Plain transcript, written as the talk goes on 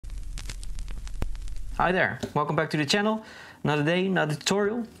Hi there, welcome back to the channel. Another day, another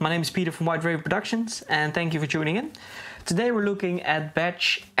tutorial. My name is Peter from White Raven Productions and thank you for tuning in. Today we're looking at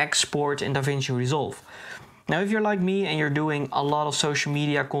batch export in DaVinci Resolve. Now if you're like me and you're doing a lot of social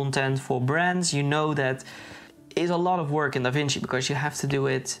media content for brands, you know that it's a lot of work in DaVinci because you have to do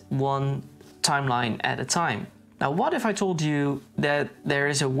it one timeline at a time. Now what if I told you that there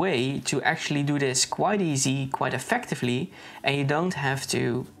is a way to actually do this quite easy, quite effectively, and you don't have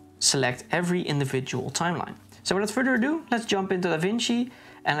to select every individual timeline. So without further ado, let's jump into DaVinci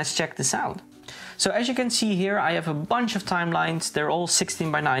and let's check this out. So as you can see here, I have a bunch of timelines. They're all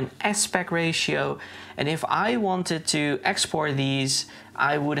 16:9 aspect ratio. And if I wanted to export these,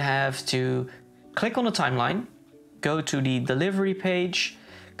 I would have to click on the timeline, go to the delivery page,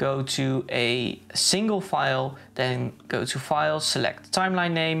 go to a single file, then go to File, select the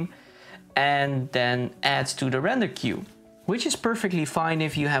timeline name, and then add to the render queue, which is perfectly fine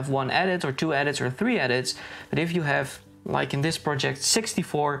if you have one edit or two edits or three edits. But if you have, like in this project,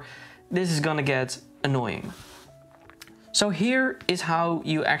 64, this is gonna get annoying. So here is how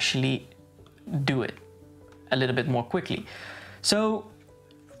you actually do it a little bit more quickly. So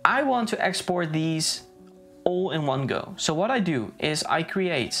I want to export these all in one go. So what I do is I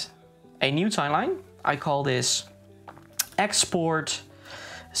create a new timeline. I call this export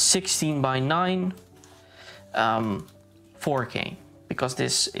 16:9 4K, because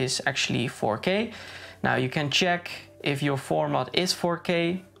this is actually 4K. Now you can check if your format is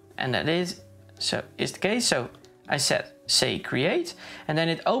 4K, and that is the case. So I say create, and then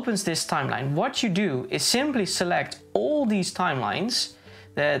it opens this timeline. What you do is simply select all these timelines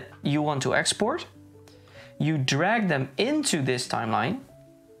that you want to export. You drag them into this timeline.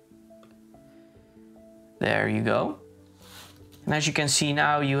 There you go. And as you can see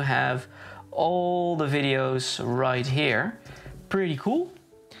now, you have all the videos right here. Pretty cool.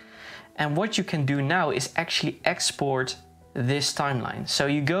 And what you can do now is actually export this timeline. So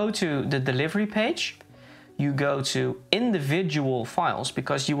you go to the delivery page, you go to individual files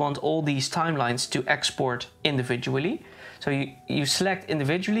because you want all these timelines to export individually. So you select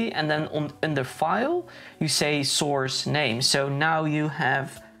individually, and then in the file, you say source name. So now you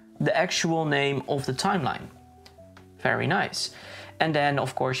have the actual name of the timeline. Very nice. And then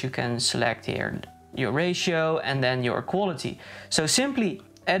of course you can select here your ratio and then your quality. So simply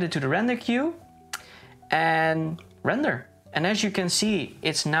add it to the render queue and render. And as you can see,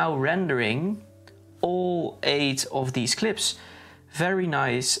 it's now rendering all 8 of these clips. Very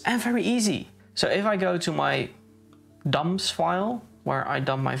nice and very easy. So if I go to my dumps file where I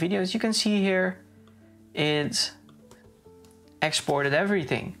dump my videos, you can see here it exported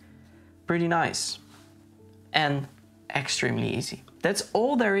everything. Pretty nice and extremely easy. That's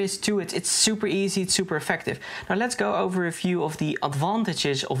all there is to it. It's super easy, it's super effective. Now let's go over a few of the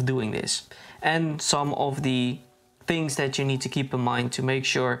advantages of doing this and some of the things that you need to keep in mind to make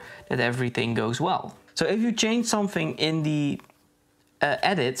sure that everything goes well. So if you change something in the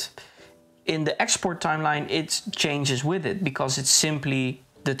edit, in the export timeline, it changes with it because it's simply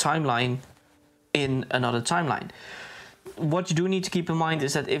the timeline in another timeline. What you do need to keep in mind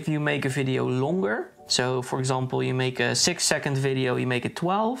is that if you make a video longer, so for example, you make a 6-second video, you make it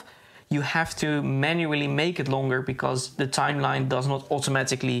 12, you have to manually make it longer because the timeline does not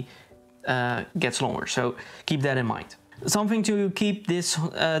automatically gets longer. So keep that in mind. Something to keep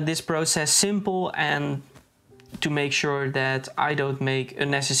this process simple and to make sure that I don't make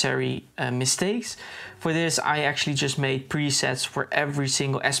unnecessary mistakes. For this, I actually just made presets for every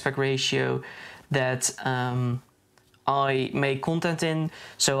single aspect ratio that I make content in.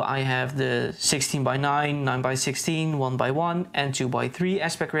 So I have the 16:9, 9:16, 1:1, and 2:3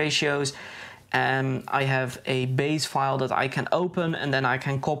 aspect ratios. And I have a base file that I can open, and then I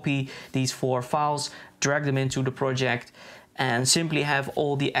can copy these 4 files, drag them into the project, and simply have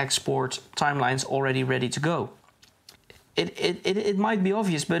all the export timelines already ready to go. It might be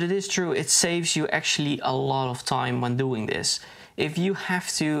obvious, but it is true. It saves you actually a lot of time when doing this. If you have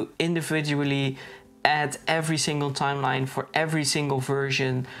to individually add every single timeline for every single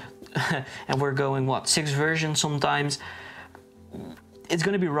version, and we're going, what, 6 versions sometimes, it's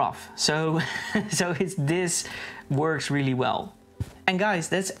gonna be rough. So this works really well. And guys,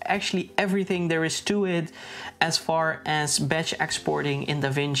 that's actually everything there is to it as far as batch exporting in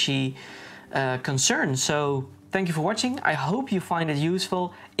DaVinci concerns. So thank you for watching. I hope you find it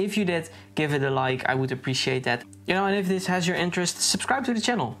useful. If you did, give it a like. I would appreciate that. You know, and if this has your interest, subscribe to the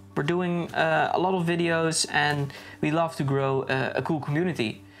channel. We're doing a lot of videos and we love to grow a cool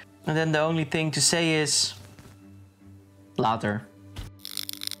community. And then the only thing to say is later.